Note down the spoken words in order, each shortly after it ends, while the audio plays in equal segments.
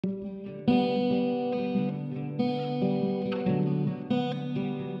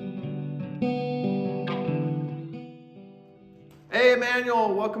Hey,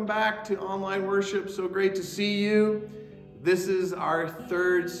 Immanuel, welcome back to online worship. So great to see you. This is our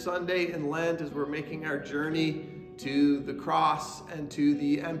third Sunday in Lent as we're making our journey to the cross and to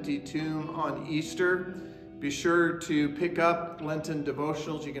the empty tomb on Easter. Be sure to pick up Lenten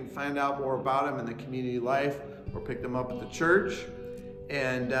devotionals. You can find out more about them in the community life or pick them up at the church.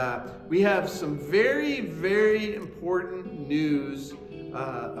 And we have some very, very important news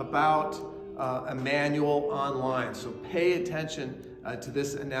about Immanuel online. So pay attention to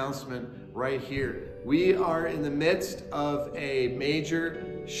this announcement right here. We are in the midst of a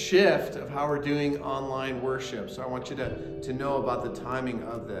major shift of how we're doing online worship. So I want you to know about the timing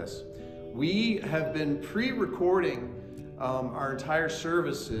of this. We have been pre-recording our entire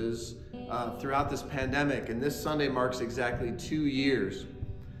services throughout this pandemic, and this Sunday marks exactly 2 years.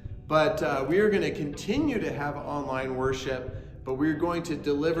 But we are going to continue to have online worship, but we're going to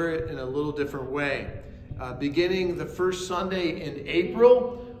deliver it in a little different way. Beginning the first Sunday in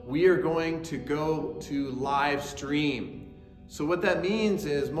April, we are going to go to live stream. So what that means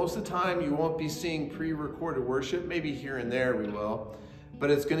is most of the time you won't be seeing pre-recorded worship, maybe here and there we will,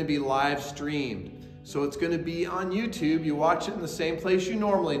 but it's going to be live streamed. So it's going to be on YouTube. You watch it in the same place you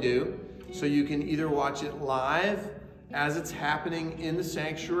normally do. So you can either watch it live as it's happening in the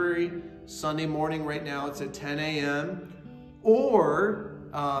sanctuary Sunday morning. Right now it's at 10 a.m. Or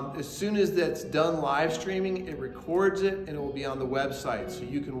as soon as that's done live streaming, it records it and it will be on the website, so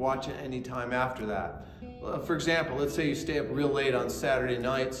you can watch it anytime after that. For example, let's say you stay up real late on Saturday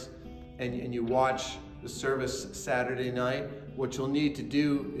nights and you watch the service Saturday night. What you'll need to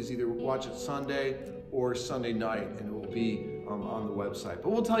do is either watch it Sunday or Sunday night, and it will be on the website.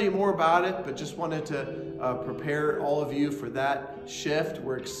 But we'll tell you more about it, but just wanted to prepare all of you for that shift.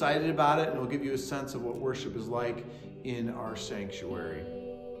 We're excited about it, and we'll give you a sense of what worship is like in our sanctuary.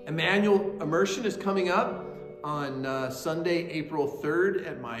 Immanuel Immersion is coming up on Sunday, April 3rd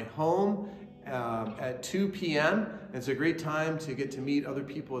at my home at 2 p.m. It's a great time to get to meet other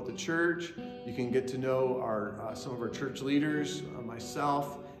people at the church. You can get to know some of our church leaders,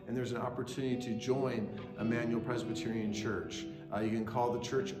 myself, and there's an opportunity to join Immanuel Presbyterian Church. You can call the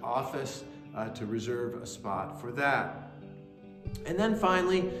church office to reserve a spot for that. And then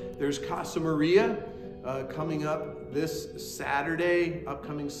finally, there's Casa Maria coming up this Saturday,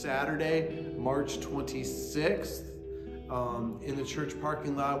 upcoming Saturday, March 26th, in the church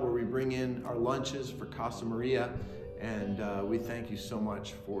parking lot where we bring in our lunches for Casa Maria. And we thank you so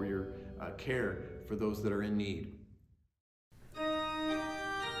much for your care for those that are in need.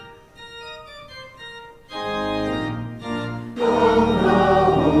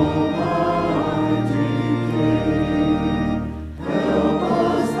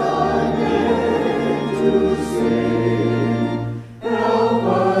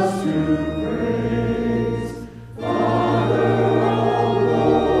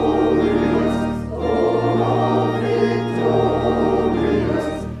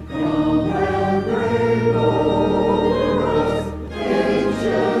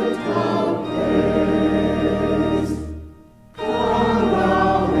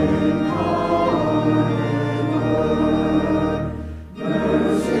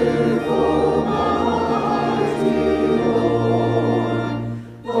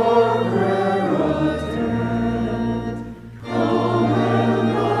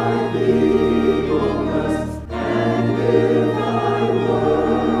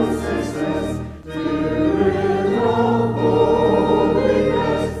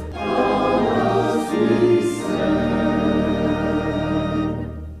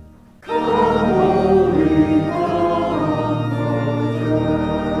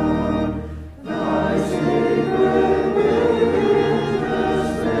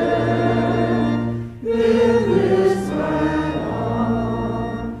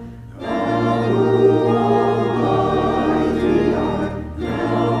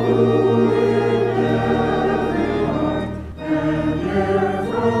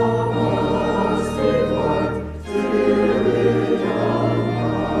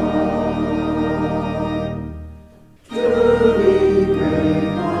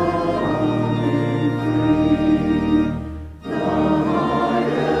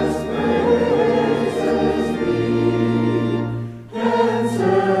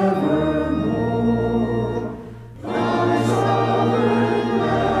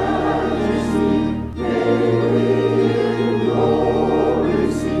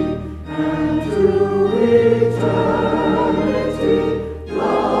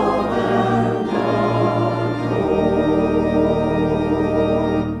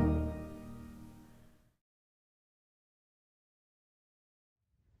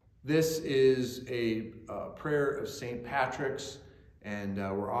 This is a prayer of St. Patrick's. and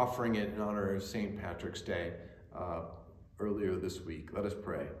we're offering it in honor of St. Patrick's Day earlier this week. Let us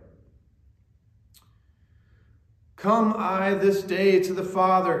pray. Come I this day to the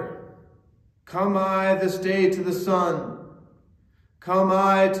Father, come I this day to the Son, come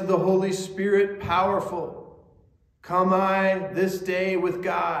I to the Holy Spirit powerful, come I this day with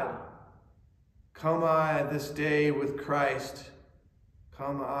God, come I this day with Christ,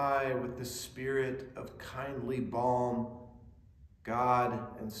 come I with the Spirit of kindly balm, God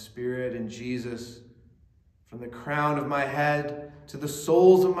and Spirit and Jesus, from the crown of my head to the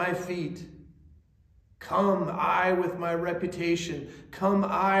soles of my feet. Come I with my reputation, come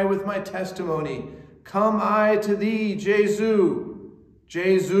I with my testimony, come I to thee, Jesu,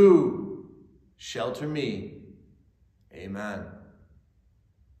 Jesu, shelter me. Amen.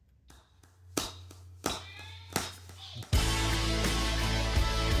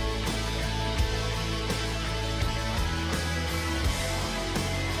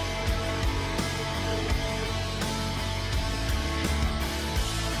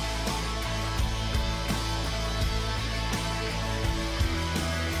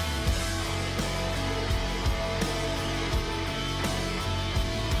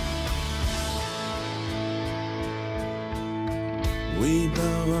 We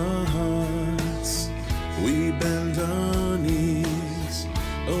bow our hearts, we bend our knees.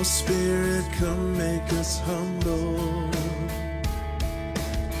 Oh Spirit, come make us humble.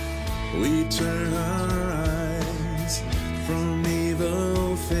 We turn our eyes from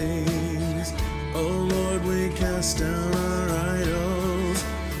evil things. Oh Lord, we cast down our idols.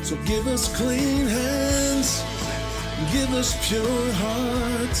 So give us clean hands, give us pure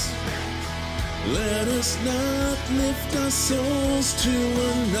hearts. Let us not lift our souls to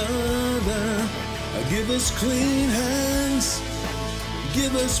another. Give us clean hands,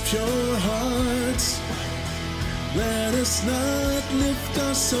 give us pure hearts. Let us not lift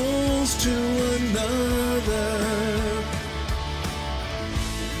our souls to another.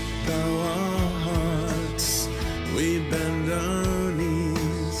 Bow our hearts, we bend our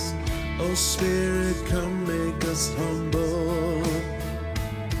knees. Oh Spirit, come make us humble.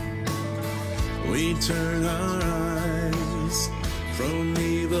 We turn our eyes from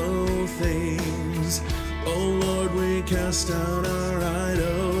evil things. Oh Lord, we cast down our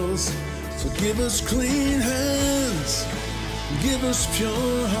idols. So give us clean hands, give us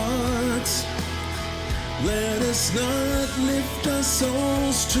pure hearts. Let us not lift our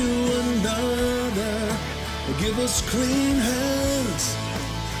souls to another. Give us clean hands,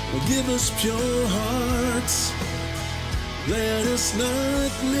 give us pure hearts. Let us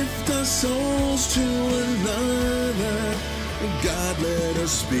not lift our souls to another. God, let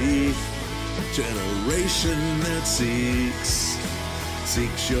us be a generation that seeks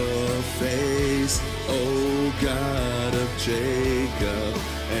your face, O God of Jacob.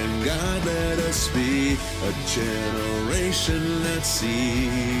 And God, let us be a generation that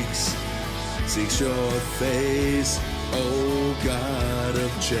seeks your face, O God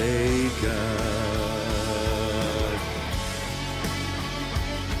of Jacob.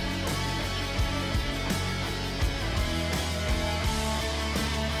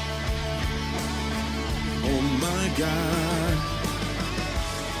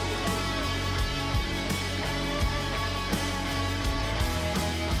 God, God, let us be a generation that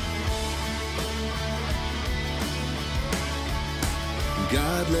seeks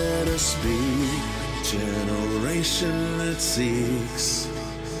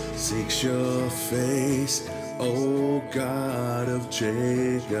your face, O God of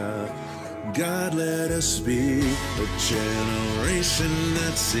Jacob. God, let us be a generation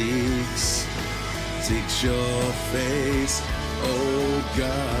that seeks your face, O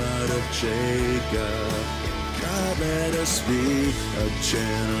God of Jacob. God, let us be a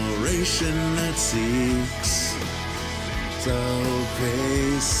generation that seeks your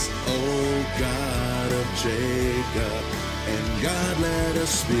face, O God of Jacob. And God, let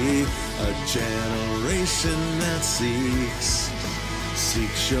us be a generation that seeks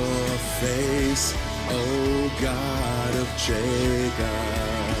your face, O God of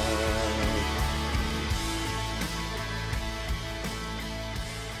Jacob.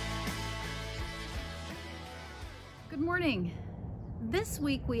 This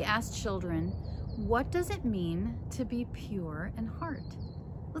week we asked children, what does it mean to be pure in heart?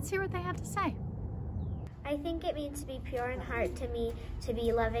 Let's hear what they had to say. I think it means to be pure in heart to me, to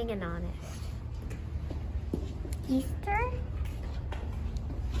be loving and honest. Easter?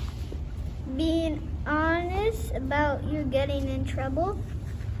 Being honest about you getting in trouble.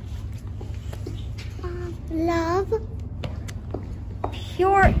 Love.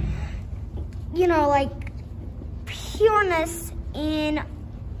 Pure, like pureness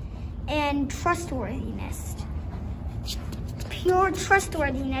and trustworthiness. Pure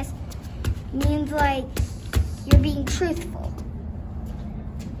trustworthiness means like you're being truthful.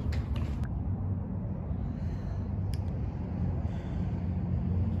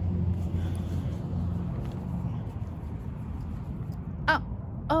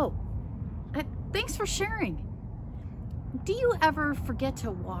 Thanks for sharing. Do you ever forget to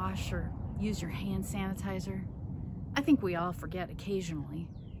wash or use your hand sanitizer? I think we all forget occasionally.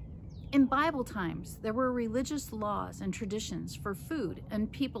 In Bible times, there were religious laws and traditions for food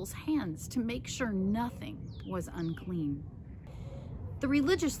and people's hands to make sure nothing was unclean. The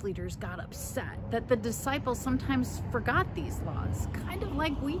religious leaders got upset that the disciples sometimes forgot these laws, kind of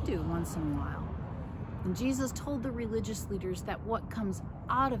like we do once in a while. And Jesus told the religious leaders that what comes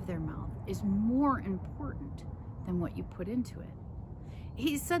out of their mouth is more important than what you put into it.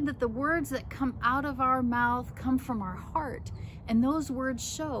 He said that the words that come out of our mouth come from our heart, and those words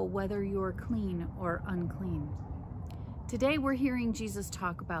show whether you're clean or unclean. Today we're hearing Jesus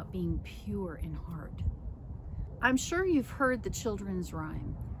talk about being pure in heart. I'm sure you've heard the children's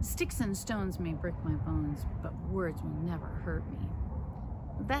rhyme, "Sticks and stones may break my bones, but words will never hurt me."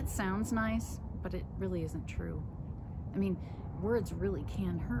 That sounds nice, but it really isn't true. I mean, words really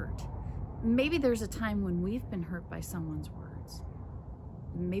can hurt. Maybe there's a time when we've been hurt by someone's words.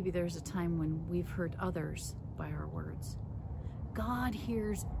 Maybe there's a time when we've hurt others by our words. God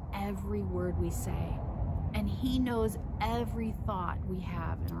hears every word we say, and He knows every thought we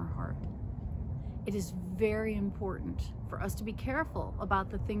have in our heart. It is very important for us to be careful about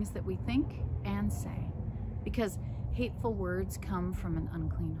the things that we think and say, because hateful words come from an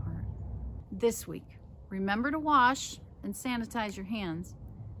unclean heart. This week, remember to wash and sanitize your hands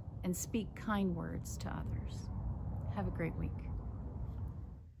and speak kind words to others. Have a great week.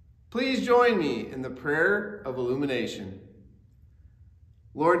 Please join me in the prayer of illumination.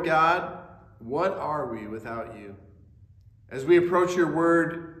 Lord God, what are we without you? As we approach your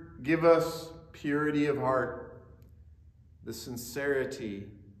word, give us purity of heart, the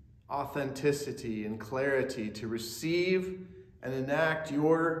sincerity, authenticity, and clarity to receive and enact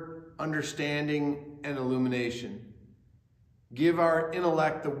your understanding and illumination. Give our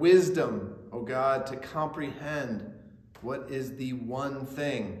intellect the wisdom, O God, to comprehend what is the one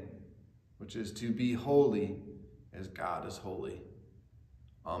thing, which is to be holy as God is holy.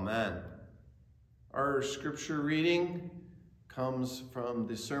 Amen. Our scripture reading comes from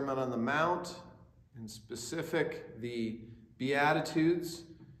the Sermon on the Mount, in specific the Beatitudes,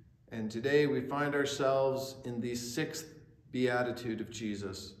 and today we find ourselves in the 6th Beatitude of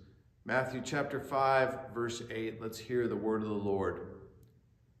Jesus. Matthew chapter 5, verse 8. Let's hear the word of the Lord.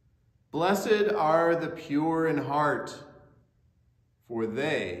 Blessed are the pure in heart, for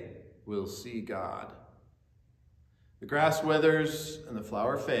they will see God. The grass withers and the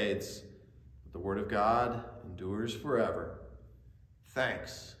flower fades, but the word of God endures forever.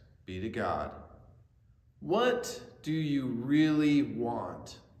 Thanks be to God. What do you really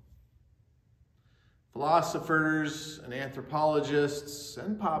want? Philosophers and anthropologists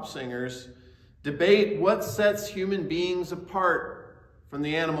and pop singers debate what sets human beings apart from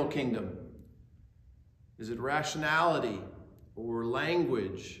the animal kingdom. Is it rationality or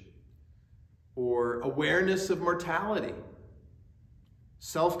language or awareness of mortality,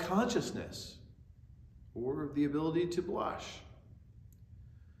 self-consciousness, or the ability to blush?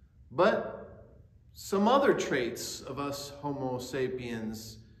 But some other traits of us Homo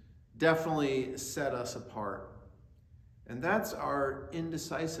sapiens definitely set us apart, and that's our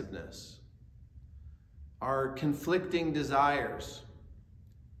indecisiveness, our conflicting desires,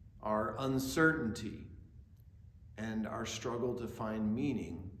 our uncertainty, and our struggle to find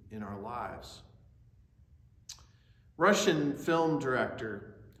meaning in our lives. Russian film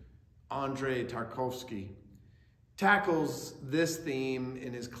director Andrei Tarkovsky tackles this theme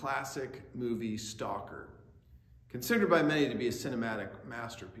in his classic movie Stalker, considered by many to be a cinematic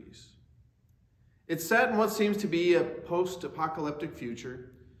masterpiece. It's set in what seems to be a post-apocalyptic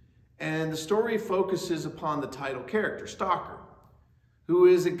future, and the story focuses upon the title character, Stalker, who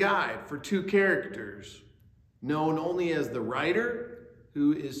is a guide for two characters known only as the writer,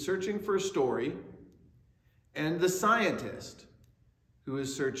 who is searching for a story, and the scientist, who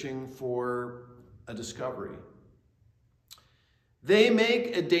is searching for a discovery. They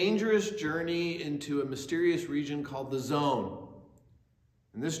make a dangerous journey into a mysterious region called the Zone.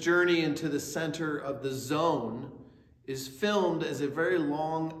 And this journey into the center of the Zone is filmed as a very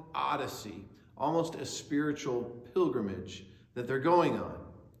long odyssey, almost a spiritual pilgrimage that they're going on.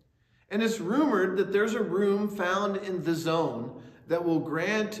 And it's rumored that there's a room found in the Zone that will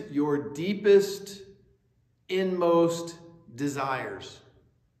grant your deepest, inmost desires.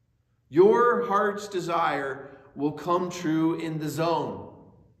 Your heart's desire will come true in the zone.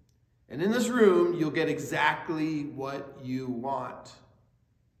 And in this room, you'll get exactly what you want.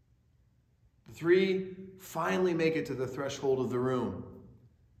 The three finally make it to the threshold of the room.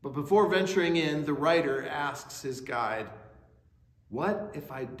 But before venturing in, the writer asks his guide, "What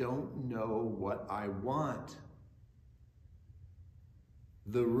if I don't know what I want?"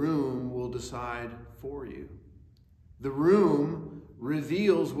 The room will decide for you. The room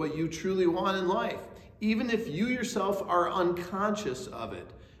reveals what you truly want in life. Even if you yourself are unconscious of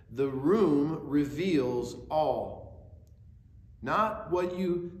it, the room reveals all. Not what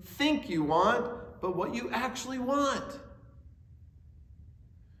you think you want, but what you actually want.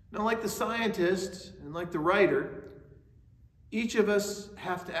 Now, like the scientist and like the writer, each of us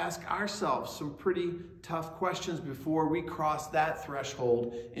have to ask ourselves some pretty tough questions before we cross that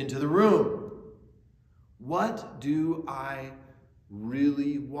threshold into the room. What do I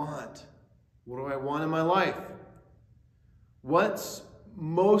really want? What do I want in my life? What's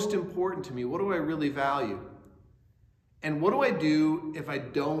most important to me? What do I really value? And what do I do if I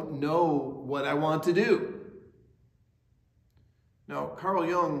don't know what I want to do? Now, Carl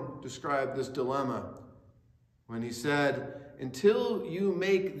Jung described this dilemma when he said, "Until you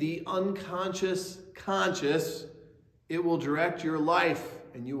make the unconscious conscious, it will direct your life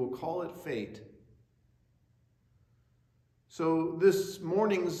and you will call it fate." So this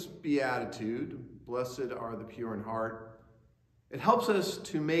morning's beatitude, "Blessed are the pure in heart," it helps us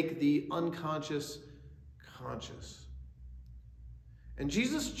to make the unconscious conscious. And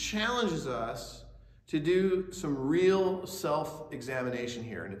Jesus challenges us to do some real self-examination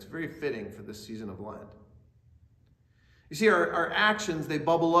here, and it's very fitting for this season of Lent. You see, our actions, they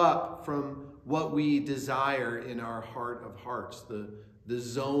bubble up from what we desire in our heart of hearts, the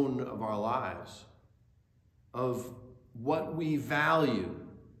zone of our lives, of what we value.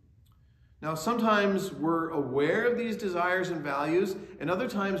 Now, sometimes we're aware of these desires and values, and other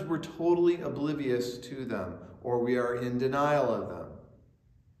times we're totally oblivious to them, or we are in denial of them.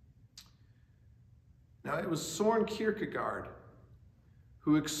 Now, it was Søren Kierkegaard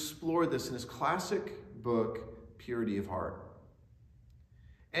who explored this in his classic book, Purity of Heart.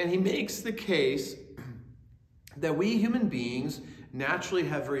 And he makes the case that we human beings naturally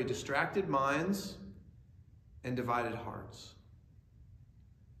have very distracted minds and divided hearts.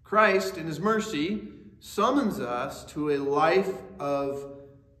 Christ, in his mercy, summons us to a life of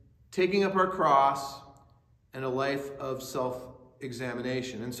taking up our cross and a life of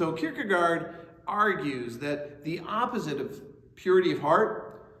self-examination. And so Kierkegaard argues that the opposite of purity of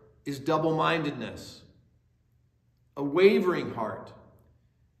heart is double-mindedness, a wavering heart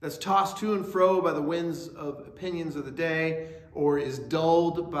that's tossed to and fro by the winds of opinions of the day, or is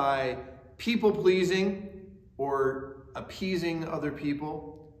dulled by people-pleasing or appeasing other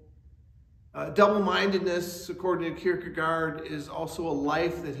people. Double-mindedness, according to Kierkegaard, is also a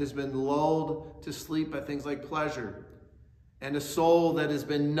life that has been lulled to sleep by things like pleasure, and a soul that has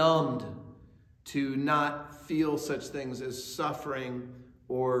been numbed to not feel such things as suffering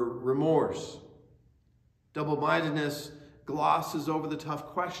or remorse. Double-mindedness glosses over the tough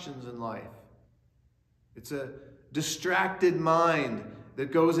questions in life. It's a distracted mind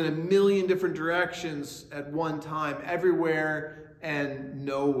that goes in a million different directions at one time, everywhere and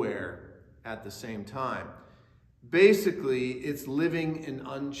nowhere at the same time. Basically, it's living an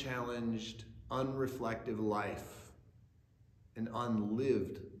unchallenged, unreflective life, an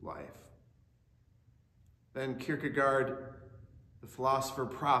unlived life. Then Kierkegaard, the philosopher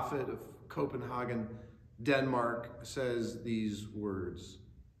prophet of Copenhagen, Denmark, says these words: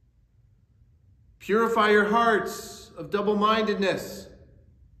 "Purify your hearts of double-mindedness.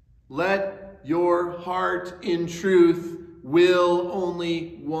 Let your heart in truth will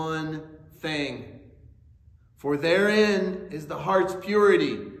only one thing. For therein is the heart's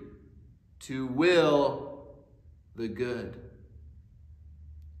purity, to will the good."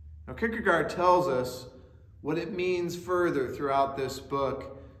 Now, Kierkegaard tells us what it means further throughout this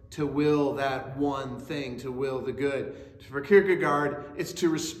book to will that one thing, to will the good. For Kierkegaard, it's to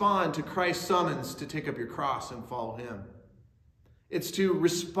respond to Christ's summons to take up your cross and follow him. It's to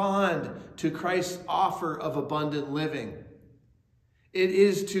respond to Christ's offer of abundant living. It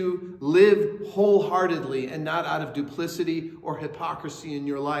is to live wholeheartedly and not out of duplicity or hypocrisy in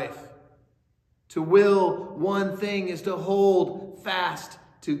your life. To will one thing is to hold fast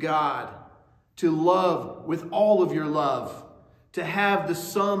to God, to love with all of your love, to have the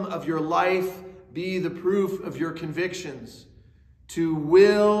sum of your life be the proof of your convictions, to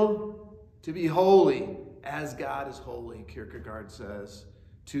will to be holy as God is holy, Kierkegaard says,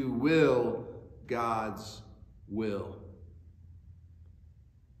 to will God's will.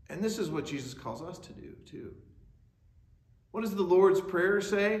 And this is what Jesus calls us to do, too. What does the Lord's Prayer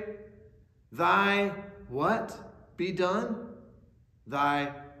say? Thy what be done?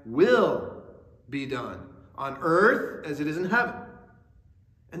 Thy will be done on earth as it is in heaven.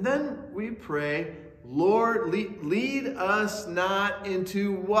 And then we pray, Lord, lead us not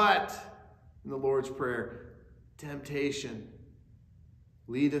into what? In the Lord's Prayer, temptation.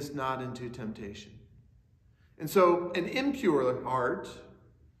 Lead us not into temptation. And so an impure heart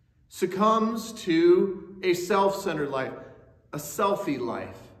succumbs to a self-centered life, a selfie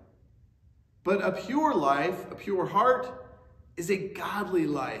life. But a pure life, a pure heart, is a godly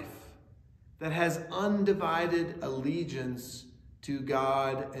life that has undivided allegiance to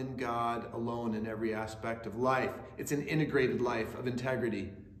God and God alone in every aspect of life. It's an integrated life of integrity.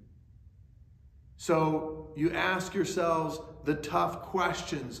 So you ask yourselves the tough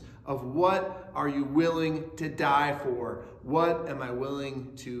questions of what are you willing to die for? What am I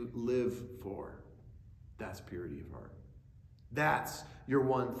willing to live for? That's purity of heart. That's your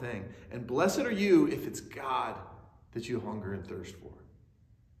one thing. And blessed are you if it's God that you hunger and thirst for.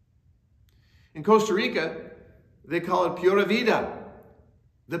 In Costa Rica, they call it pura vida,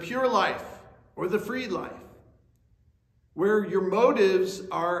 the pure life or the free life, where your motives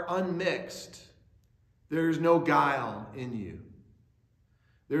are unmixed. There's no guile in you.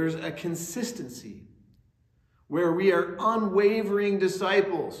 There's a consistency where we are unwavering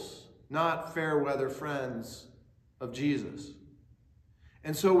disciples, not fair weather friends of Jesus.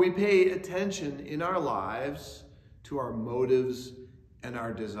 And so we pay attention in our lives to our motives and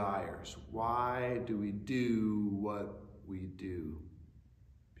our desires. Why do we do what we do?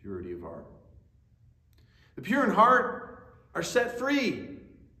 Purity of heart. The pure in heart are set free.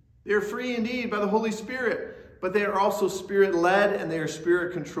 They are free indeed by the Holy Spirit, but they are also Spirit-led and they are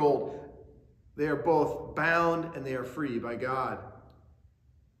Spirit-controlled. They are both bound and they are free by God.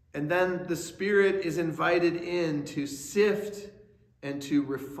 And then the Spirit is invited in to sift and to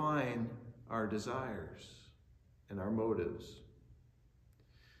refine our desires and our motives.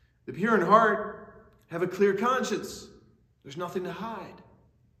 The pure in heart have a clear conscience. There's nothing to hide.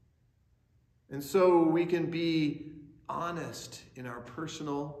 And so we can be honest in our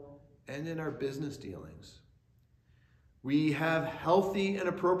personal and in our business dealings. We have healthy and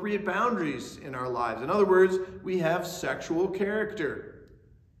appropriate boundaries in our lives. In other words, we have sexual character.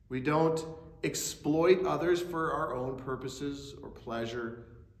 We don't exploit others for our own purposes or pleasure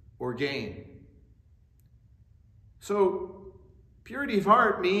or gain. So, purity of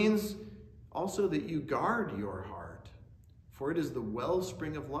heart means also that you guard your heart, for it is the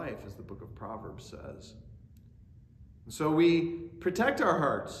wellspring of life, as the book of Proverbs says. And so we protect our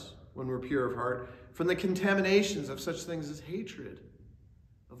hearts when we're pure of heart from the contaminations of such things as hatred,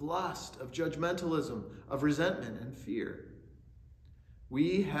 of lust, of judgmentalism, of resentment and fear.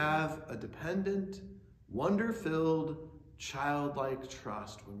 We have a dependent, wonder-filled, childlike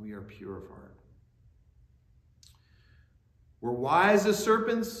trust when we are pure of heart. We're wise as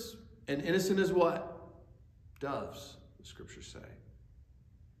serpents and innocent as what? Doves, the scriptures say.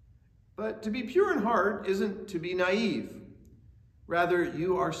 But to be pure in heart isn't to be naive. Rather,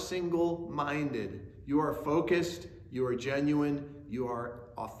 you are single-minded. You are focused, you are genuine, you are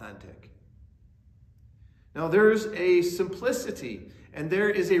authentic. Now, there's a simplicity and there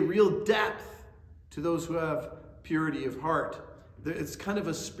is a real depth to those who have purity of heart. It's kind of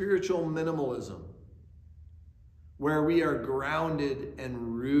a spiritual minimalism where we are grounded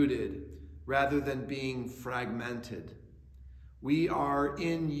and rooted rather than being fragmented. We are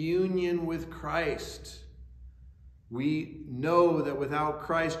in union with Christ. We know that without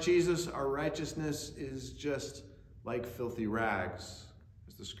Christ Jesus, our righteousness is just like filthy rags,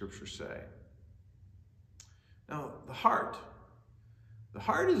 as the scriptures say. Now, the heart. The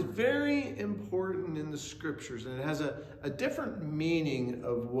heart is very important in the scriptures, and it has a different meaning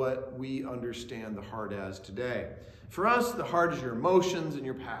of what we understand the heart as today. For us, the heart is your emotions and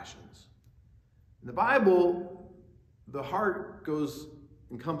your passions. In the Bible, the heart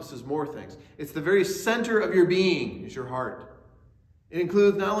encompasses more things. It's the very center of your being is your heart. It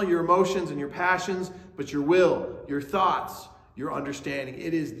includes not only your emotions and your passions, but your will, your thoughts, your understanding.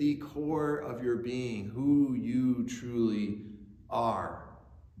 It is the core of your being, who you truly are.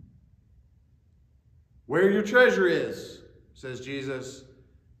 Where your treasure is, says Jesus,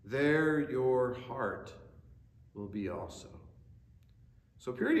 there your heart will be also.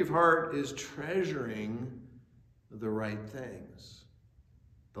 So purity of heart is treasuring the right things,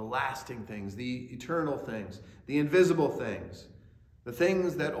 the lasting things, the eternal things, the invisible things, the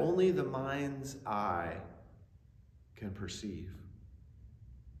things that only the mind's eye can perceive.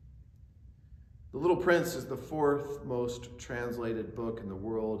 The Little Prince is the fourth most translated book in the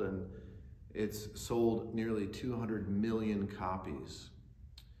world, and it's sold nearly 200 million copies.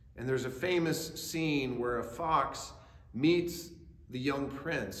 And there's a famous scene where a fox meets the young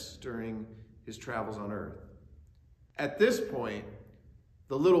prince during his travels on earth. At this point,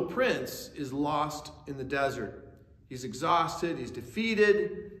 the little prince is lost in the desert. He's exhausted, he's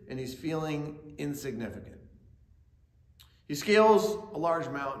defeated, and he's feeling insignificant. He scales a large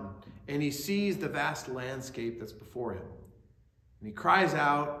mountain, and he sees the vast landscape that's before him. And he cries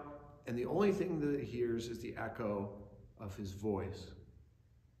out, and the only thing that he hears is the echo of his voice.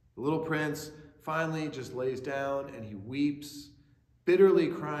 The little prince finally just lays down, and he weeps, bitterly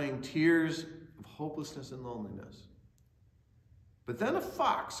crying tears of hopelessness and loneliness. But then a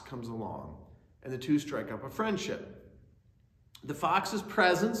fox comes along, and the two strike up a friendship. The fox's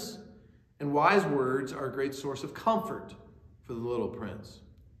presence and wise words are a great source of comfort for the little prince.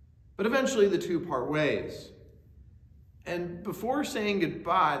 But eventually the two part ways. And before saying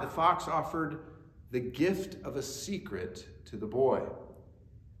goodbye, the fox offered the gift of a secret to the boy.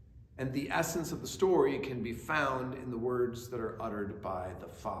 And the essence of the story can be found in the words that are uttered by the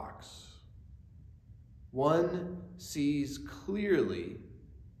fox. One sees clearly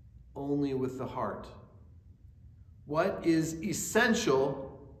only with the heart. What is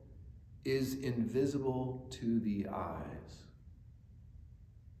essential is invisible to the eyes.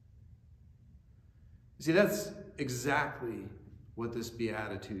 You see, that's exactly what this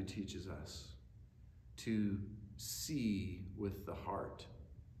beatitude teaches us, to see with the heart.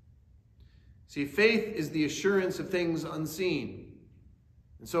 See, faith is the assurance of things unseen.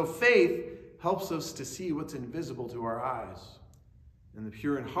 And so faith helps us to see what's invisible to our eyes. And the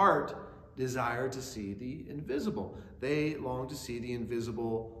pure in heart desire to see the invisible. They long to see the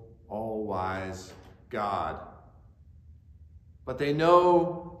invisible, all-wise God. But they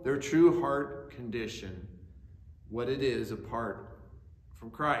know their true heart condition, what it is apart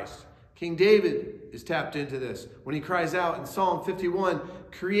from Christ. King David is tapped into this when he cries out in Psalm 51,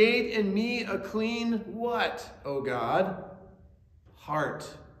 "Create in me a clean" what, O God?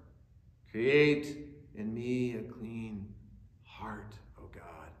 Heart. Create in me a clean heart, O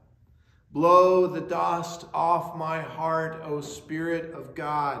God. Blow the dust off my heart, O Spirit of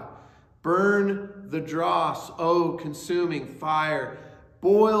God. Burn the dross, O consuming fire.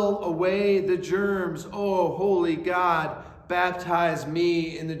 Boil away the germs, O holy God. Baptize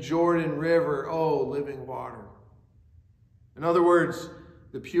me in the Jordan River, O living water. In other words,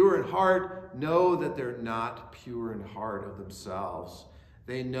 the pure in heart know that they're not pure in heart of themselves.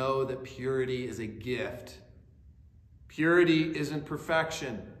 They know that purity is a gift. Purity isn't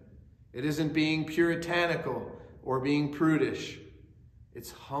perfection. It isn't being puritanical or being prudish.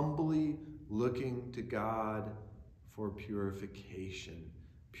 It's humbly looking to God for purification.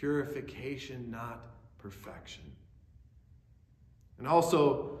 Purification, not perfection. And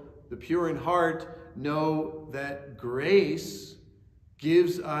also, the pure in heart know that grace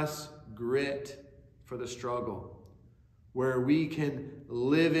gives us grit for the struggle, where we can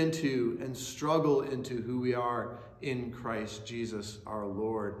live into and struggle into who we are in Christ Jesus our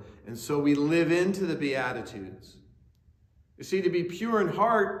Lord. And so we live into the Beatitudes. You see, to be pure in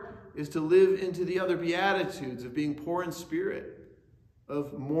heart is to live into the other Beatitudes of being poor in spirit,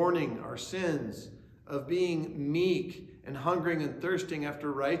 of mourning our sins, of being meek and hungering and thirsting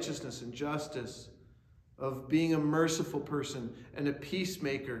after righteousness and justice, of being a merciful person and a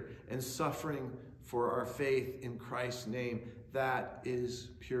peacemaker and suffering for our faith in Christ's name. That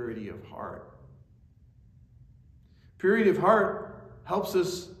is purity of heart. Purity of heart helps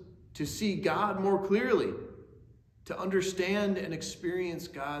us to see God more clearly, to understand and experience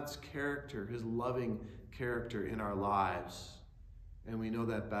God's character, his loving character in our lives. And we know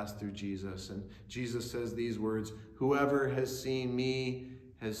that best through Jesus. And Jesus says these words, "Whoever has seen me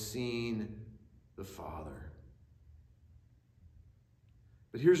has seen the Father."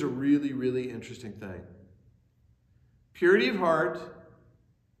 But here's a really, really interesting thing. Purity of heart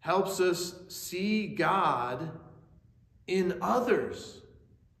helps us see God in others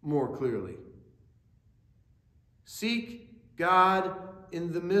more clearly. Seek God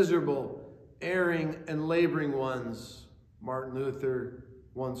in the miserable, erring, and laboring ones, Martin Luther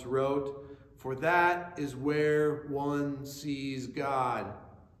once wrote, "For that is where one sees God.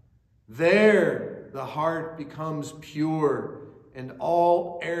 There the heart becomes pure, and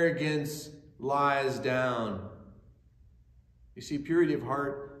all arrogance lies down." You see, purity of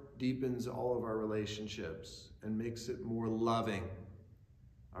heart deepens all of our relationships and makes it more loving.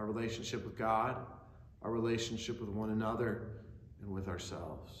 Our relationship with God, our relationship with one another, and with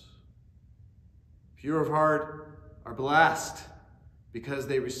ourselves. Pure of heart are blessed because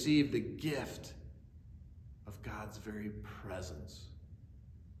they receive the gift God's very presence.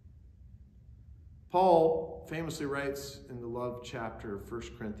 Paul famously writes in the love chapter of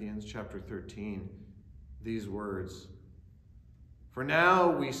 1 Corinthians chapter 13 these words, "For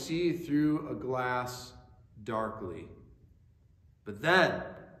now we see through a glass darkly, but then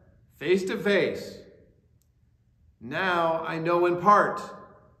face to face. Now I know in part,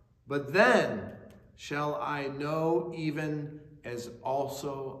 but then shall I know even as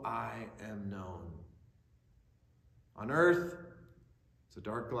also I am known." On earth, it's a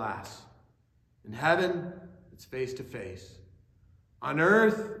dark glass. In heaven, it's face to face. On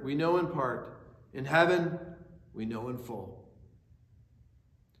earth, we know in part. In heaven, we know in full.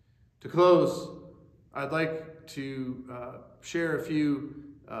 To close, I'd like to share a few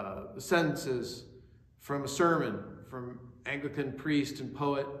sentences from a sermon from Anglican priest and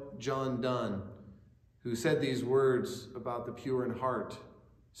poet John Donne, who said these words about the pure in heart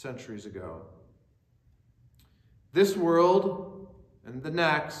centuries ago. "This world and the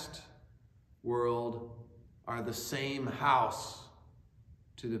next world are the same house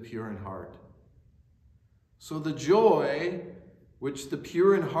to the pure in heart. So the joy which the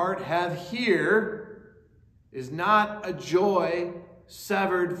pure in heart have here is not a joy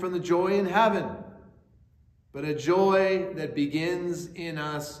severed from the joy in heaven, but a joy that begins in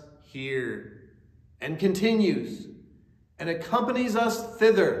us here and continues and accompanies us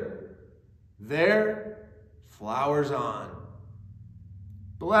thither. There flowers on.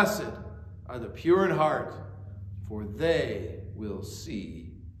 Blessed are the pure in heart, for they will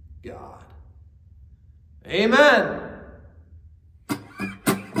see God." Amen.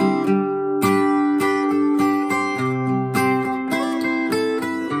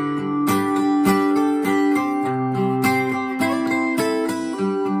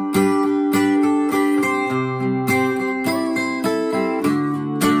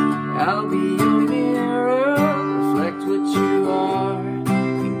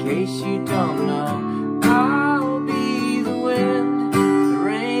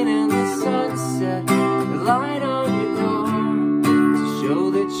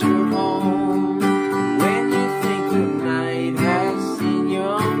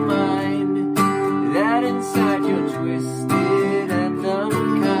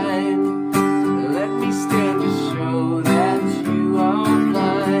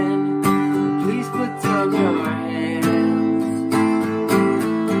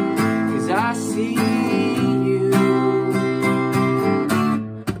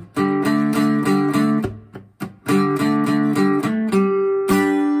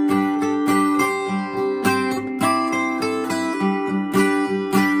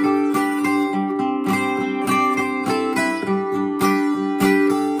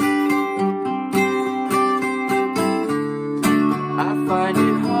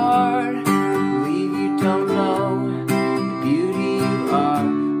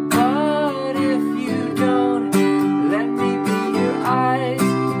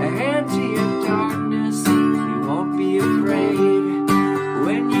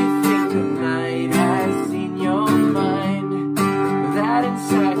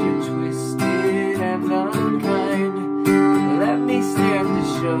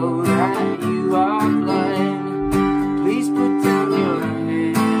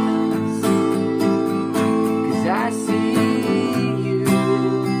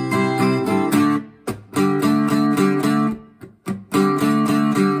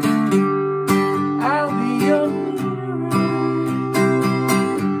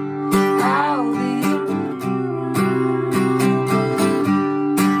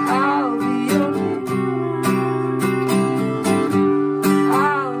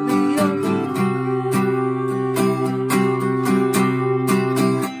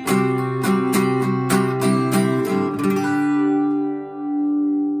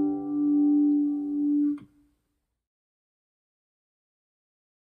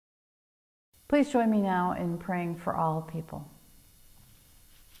 Please join me now in praying for all people.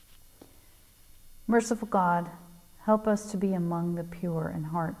 Merciful God, help us to be among the pure in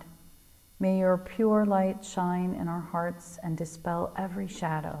heart. May your pure light shine in our hearts and dispel every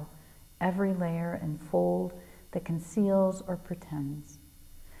shadow, every layer and fold that conceals or pretends.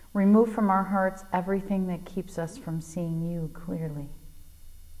 Remove from our hearts everything that keeps us from seeing you clearly.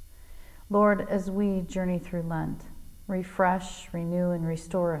 Lord, as we journey through Lent, refresh, renew, and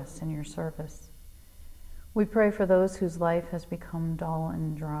restore us in your service. We pray for those whose life has become dull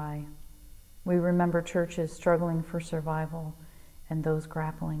and dry. We remember churches struggling for survival and those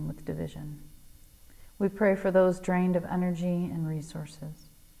grappling with division. We pray for those drained of energy and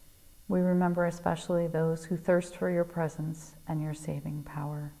resources. We remember especially those who thirst for your presence and your saving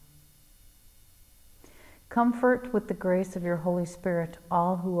power. Comfort with the grace of your Holy Spirit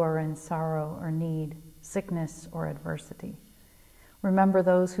all who are in sorrow or need, sickness or adversity. Remember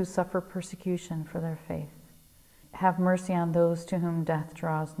those who suffer persecution for their faith. Have mercy on those to whom death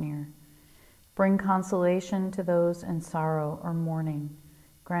draws near. Bring consolation to those in sorrow or mourning.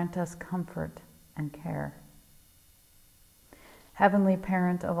 Grant us comfort and care. Heavenly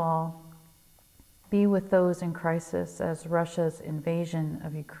Parent of all, be with those in crisis as Russia's invasion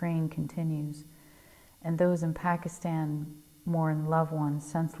of Ukraine continues, and those in Pakistan mourn loved ones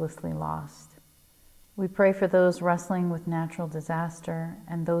senselessly lost. We pray for those wrestling with natural disaster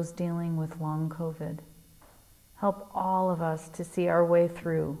and those dealing with long COVID. Help all of us to see our way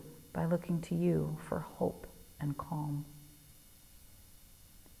through by looking to you for hope and calm.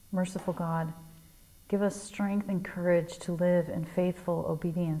 Merciful God, give us strength and courage to live in faithful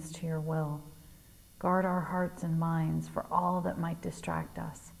obedience to your will. Guard our hearts and minds for all that might distract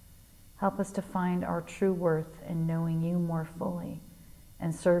us. Help us to find our true worth in knowing you more fully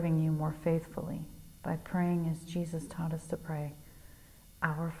and serving you more faithfully by praying as Jesus taught us to pray.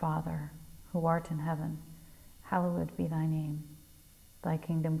 Our Father, who art in heaven, hallowed be thy name. Thy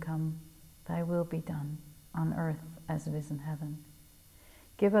kingdom come, thy will be done, on earth as it is in heaven.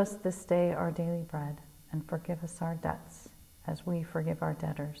 Give us this day our daily bread, and forgive us our debts, as we forgive our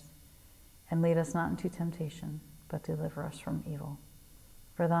debtors. And lead us not into temptation, but deliver us from evil.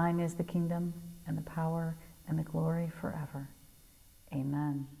 For thine is the kingdom, and the power, and the glory forever.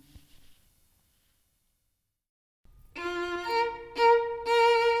 Amen.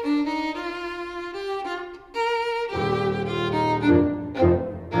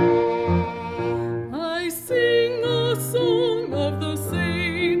 I sing a song of the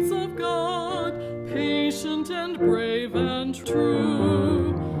saints of God, patient and brave and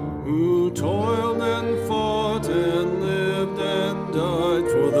true, who toiled and fought and lived and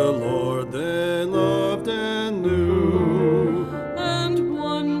died for the Lord they loved and knew. And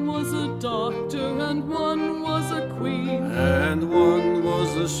one was a doctor, and one was a queen, And one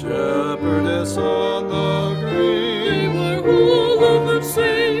was a shepherdess on the green. they were all of the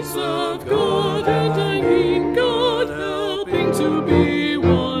saints of God, and I mean God helping to be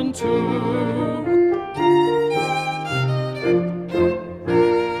one too.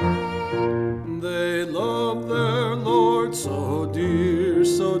 They loved their Lord so dear,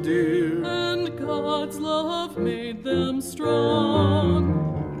 so dear. And God's love made them strong.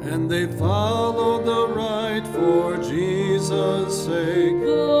 And they followed the right for Jesus' sake.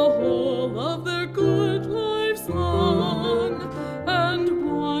 The whole of their good lives long. And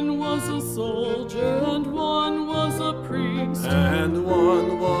one was a soldier, and one was a priest, And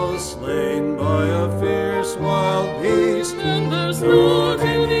one was slain by a fierce wild beast. and there's not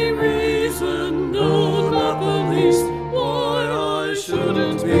any reason, no, not the least, why I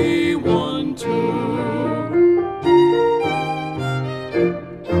shouldn't be one too.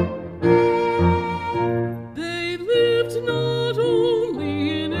 They lived not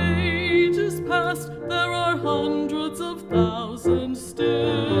only in ages past, there are hundreds of thousands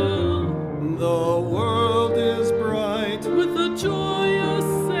still, The world is bright with the joyous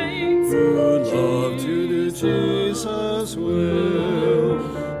saints who love to do Jesus' will.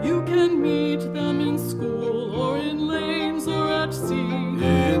 You can meet them in school or in lanes or at sea,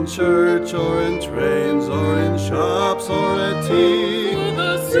 In church or in trains or in shops or at tea. for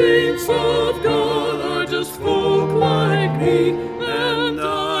the saints of God are just folk like me, and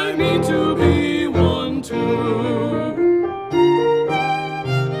I mean to be one too.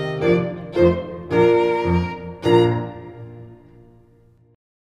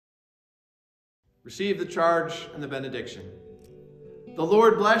 Receive the charge and the benediction. The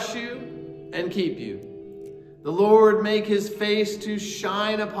Lord bless you and keep you. The Lord make his face to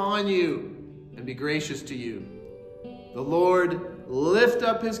shine upon you and be gracious to you. The Lord lift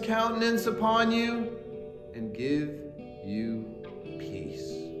up his countenance upon you and give you peace.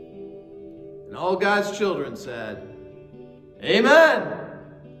 And all God's children said, Amen.